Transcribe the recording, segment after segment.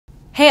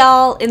Hey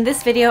all, in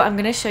this video I'm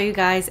going to show you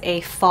guys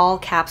a fall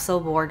capsule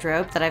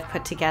wardrobe that I've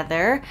put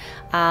together.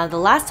 The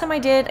last time I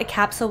did a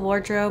capsule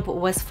wardrobe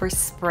was for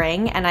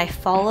spring and I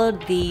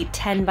followed the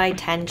 10 by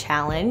 10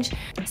 challenge.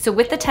 So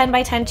with the 10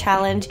 by 10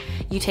 challenge,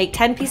 you take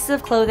 10 pieces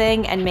of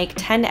clothing and make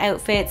 10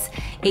 outfits.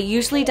 It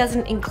usually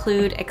doesn't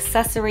include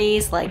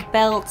accessories like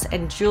belts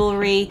and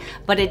jewelry,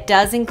 but it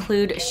does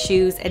include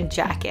shoes and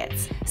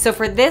jackets. So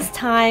for this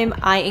time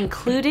I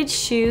included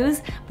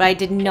shoes, but I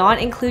did not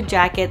include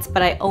jackets,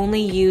 but I only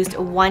used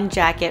one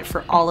jacket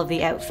for all of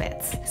the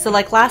outfits. So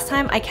like last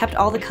time, I kept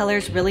all the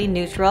colors really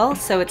neutral,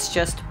 so it's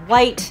just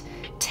white,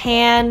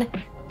 tan,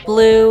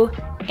 blue,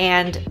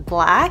 and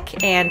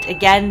black. And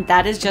again,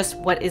 that is just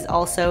what is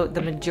also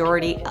the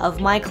majority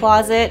of my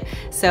closet,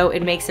 so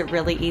it makes it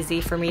really easy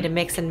for me to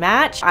mix and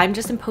match. I'm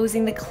just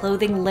imposing the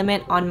clothing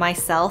limit on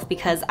myself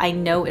because I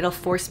know it'll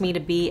force me to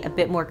be a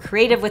bit more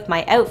creative with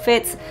my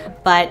outfits,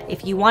 but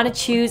if you want to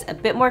choose a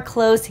bit more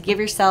clothes to give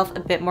yourself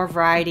a bit more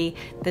variety,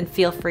 then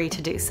feel free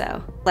to do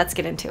so. Let's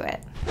get into it.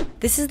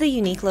 This is the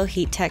Uniqlo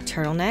Heat Tech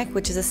turtleneck,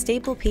 which is a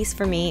staple piece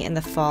for me in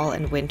the fall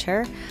and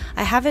winter.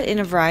 I have it in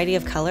a variety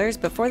of colors,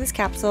 but for this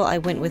capsule I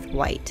went with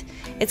white.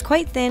 It's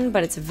quite thin,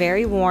 but it's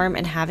very warm,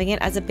 and having it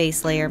as a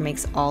base layer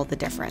makes all the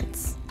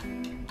difference.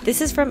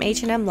 This is from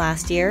H&M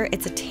last year.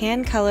 It's a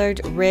tan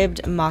colored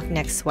ribbed mock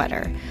neck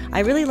sweater. I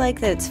really like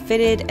that it's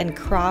fitted and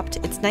cropped.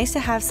 It's nice to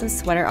have some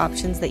sweater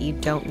options that you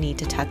don't need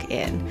to tuck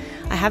in.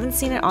 I haven't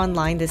seen it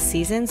online this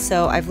season,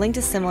 so I've linked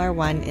a similar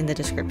one in the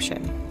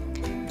description.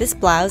 This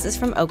blouse is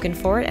from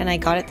Oakenford and I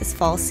got it this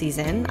fall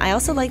season. I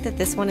also like that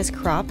this one is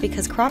cropped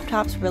because crop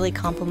tops really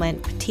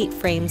complement petite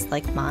frames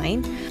like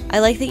mine. I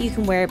like that you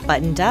can wear it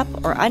buttoned up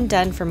or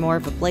undone for more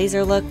of a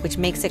blazer look, which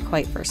makes it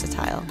quite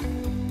versatile.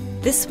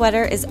 This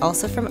sweater is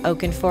also from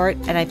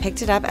Oakenford and I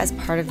picked it up as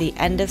part of the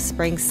end of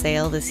spring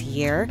sale this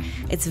year.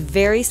 It's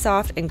very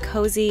soft and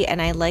cozy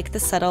and I like the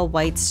subtle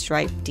white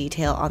stripe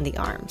detail on the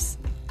arms.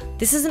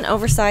 This is an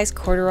oversized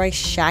corduroy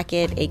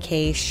shacket,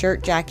 aka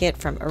shirt jacket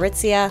from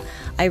Aritzia.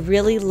 I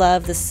really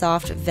love the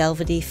soft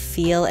velvety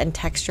feel and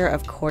texture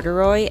of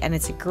corduroy, and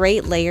it's a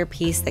great layer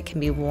piece that can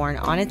be worn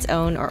on its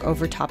own or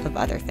over top of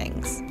other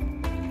things.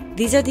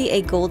 These are the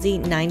A Goldie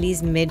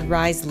 90s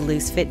mid-rise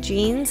loose fit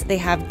jeans. They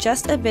have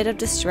just a bit of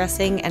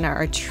distressing and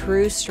are a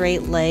true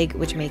straight leg,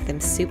 which make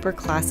them super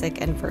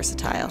classic and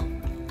versatile.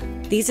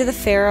 These are the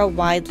Farrah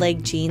wide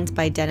leg jeans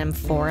by Denim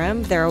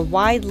Forum. They're a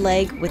wide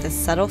leg with a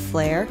subtle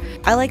flare.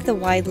 I like the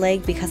wide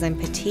leg because I'm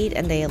petite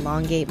and they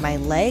elongate my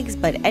legs,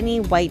 but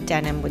any white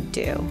denim would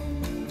do.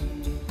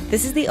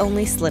 This is the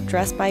Only Slip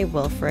dress by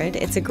Wilfred.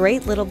 It's a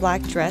great little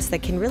black dress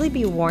that can really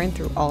be worn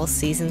through all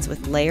seasons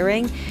with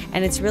layering,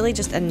 and it's really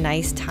just a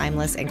nice,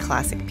 timeless, and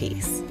classic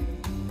piece.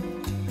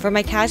 For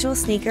my casual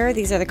sneaker,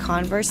 these are the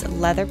Converse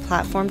leather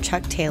platform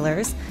Chuck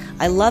Taylors.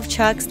 I love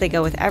Chucks, they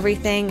go with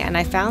everything, and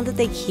I found that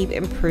they keep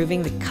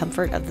improving the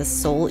comfort of the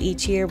sole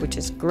each year, which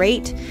is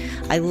great.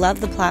 I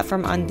love the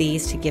platform on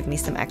these to give me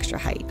some extra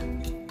height.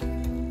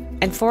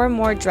 And for a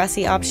more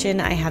dressy option,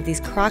 I have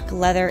these croc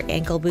leather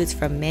ankle boots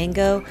from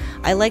Mango.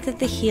 I like that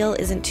the heel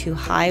isn't too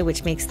high,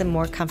 which makes them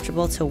more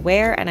comfortable to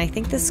wear, and I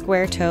think the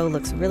square toe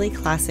looks really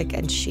classic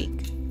and chic.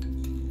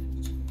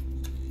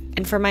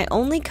 And for my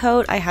only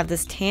coat, I have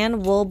this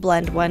tan wool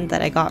blend one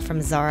that I got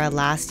from Zara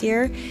last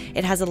year.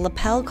 It has a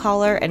lapel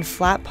collar and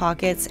flat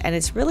pockets, and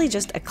it's really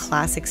just a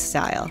classic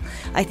style.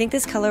 I think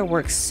this color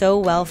works so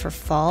well for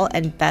fall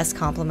and best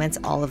complements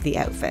all of the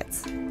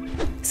outfits.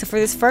 So for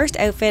this first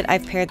outfit,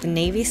 I've paired the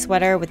navy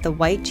sweater with the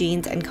white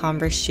jeans and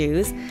Converse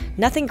shoes.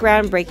 Nothing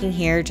groundbreaking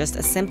here, just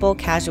a simple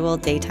casual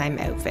daytime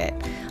outfit.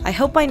 I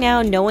hope by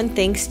now no one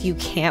thinks you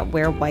can't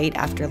wear white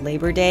after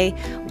Labor Day.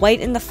 White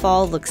in the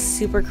fall looks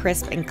super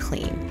crisp and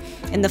clean.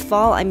 In the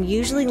fall, I'm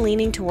usually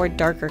leaning toward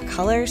darker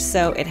colors,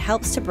 so it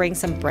helps to bring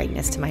some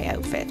brightness to my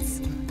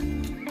outfits.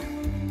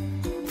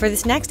 For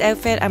this next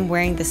outfit, I'm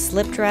wearing the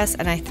slip dress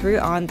and I threw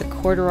on the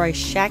corduroy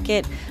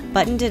shacket,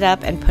 buttoned it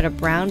up, and put a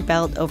brown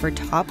belt over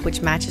top,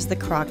 which matches the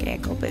croc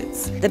ankle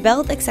boots. The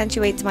belt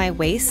accentuates my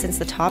waist since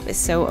the top is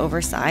so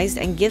oversized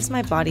and gives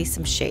my body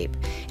some shape.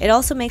 It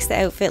also makes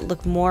the outfit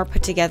look more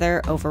put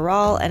together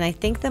overall, and I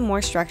think the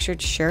more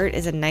structured shirt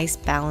is a nice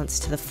balance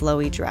to the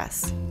flowy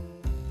dress.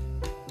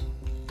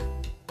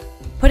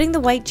 Putting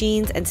the white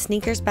jeans and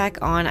sneakers back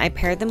on, I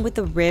paired them with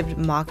the ribbed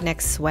mock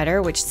neck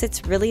sweater, which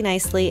sits really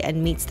nicely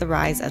and meets the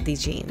rise of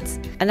these jeans.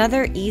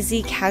 Another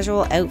easy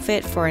casual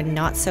outfit for a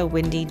not so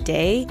windy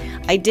day.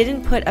 I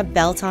didn't put a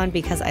belt on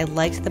because I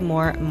liked the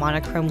more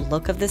monochrome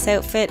look of this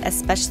outfit,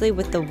 especially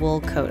with the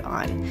wool coat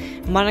on.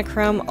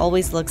 Monochrome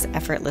always looks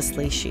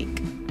effortlessly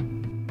chic.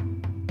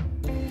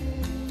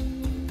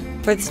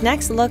 For this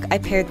next look, I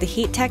paired the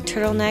Heat Tech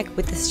turtleneck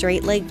with the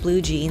straight leg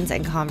blue jeans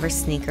and Converse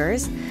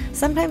sneakers.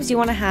 Sometimes you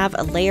want to have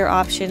a layer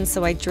option,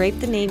 so I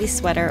draped the navy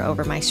sweater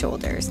over my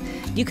shoulders.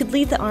 You could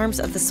leave the arms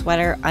of the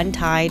sweater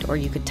untied or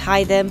you could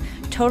tie them,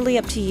 totally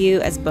up to you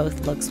as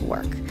both looks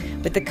work.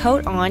 With the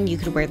coat on, you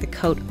could wear the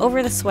coat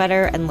over the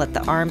sweater and let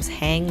the arms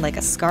hang like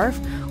a scarf,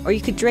 or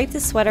you could drape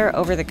the sweater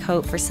over the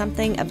coat for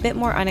something a bit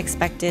more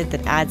unexpected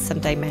that adds some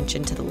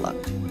dimension to the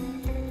look.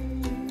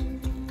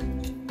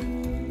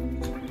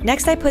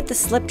 Next, I put the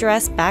slip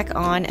dress back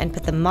on and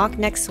put the mock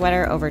neck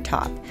sweater over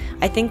top.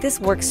 I think this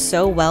works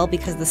so well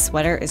because the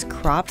sweater is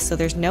cropped, so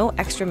there's no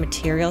extra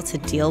material to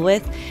deal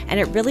with, and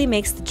it really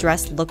makes the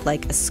dress look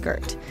like a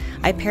skirt.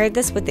 I paired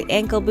this with the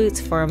ankle boots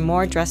for a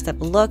more dressed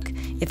up look.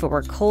 If it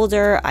were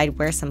colder, I'd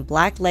wear some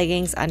black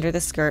leggings under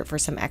the skirt for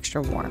some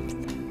extra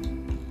warmth.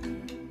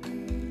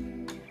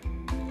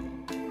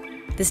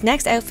 This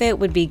next outfit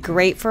would be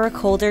great for a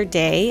colder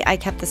day. I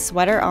kept the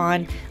sweater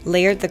on,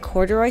 layered the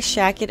corduroy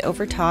shacket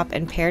over top,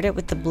 and paired it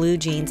with the blue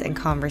jeans and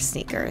Converse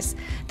sneakers.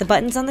 The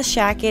buttons on the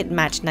shacket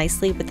match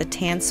nicely with the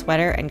tan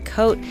sweater and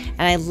coat,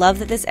 and I love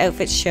that this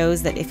outfit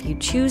shows that if you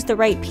choose the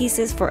right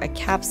pieces for a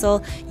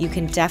capsule, you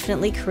can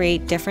definitely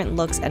create different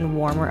looks and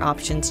warmer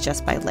options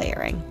just by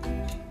layering.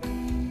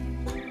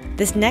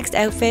 This next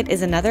outfit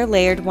is another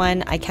layered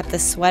one. I kept the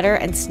sweater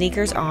and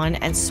sneakers on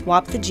and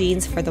swapped the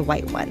jeans for the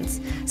white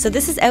ones. So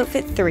this is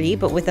outfit 3,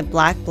 but with a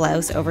black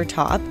blouse over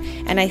top,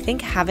 and I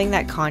think having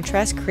that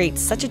contrast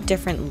creates such a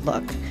different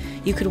look.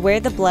 You could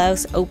wear the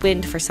blouse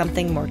opened for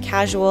something more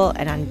casual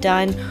and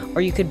undone,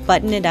 or you could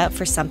button it up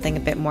for something a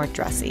bit more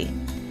dressy.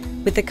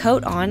 With the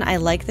coat on, I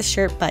like the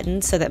shirt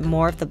buttoned so that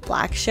more of the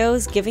black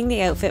shows, giving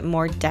the outfit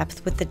more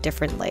depth with the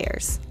different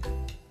layers.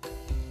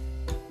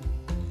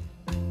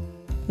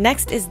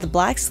 Next is the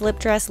black slip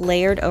dress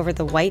layered over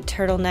the white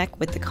turtleneck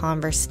with the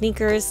Converse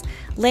sneakers.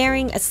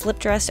 Layering a slip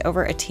dress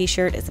over a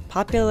t-shirt is a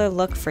popular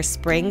look for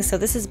spring, so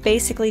this is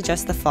basically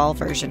just the fall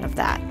version of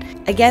that.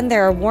 Again,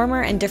 there are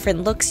warmer and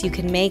different looks you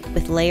can make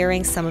with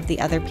layering some of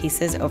the other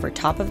pieces over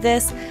top of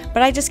this,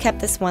 but I just kept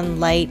this one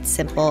light,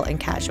 simple,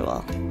 and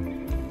casual.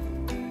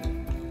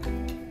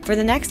 For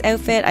the next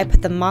outfit, I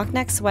put the mock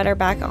neck sweater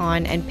back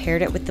on and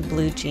paired it with the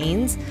blue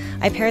jeans.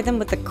 I paired them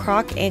with the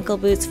croc ankle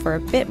boots for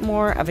a bit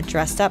more of a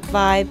dressed up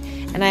vibe,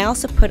 and I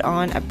also put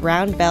on a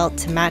brown belt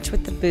to match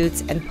with the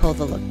boots and pull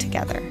the look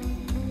together.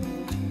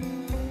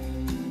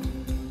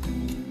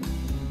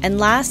 And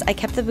last, I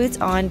kept the boots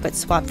on but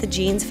swapped the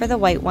jeans for the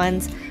white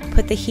ones,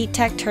 put the heat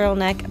tech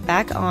turtleneck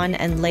back on,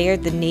 and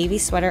layered the navy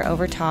sweater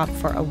over top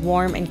for a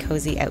warm and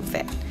cozy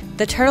outfit.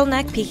 The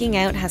turtleneck peeking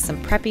out has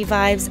some preppy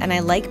vibes, and I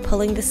like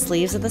pulling the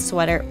sleeves of the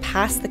sweater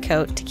past the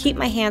coat to keep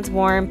my hands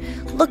warm,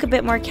 look a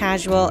bit more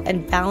casual,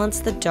 and balance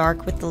the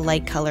dark with the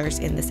light colors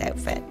in this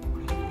outfit.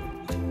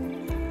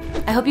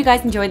 I hope you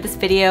guys enjoyed this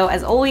video.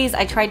 As always,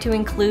 I tried to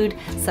include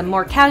some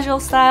more casual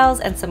styles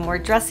and some more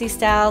dressy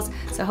styles,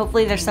 so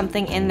hopefully there's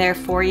something in there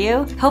for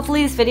you.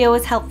 Hopefully this video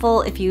was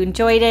helpful. If you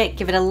enjoyed it,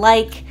 give it a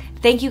like.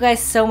 Thank you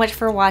guys so much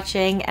for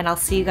watching, and I'll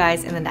see you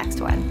guys in the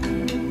next one.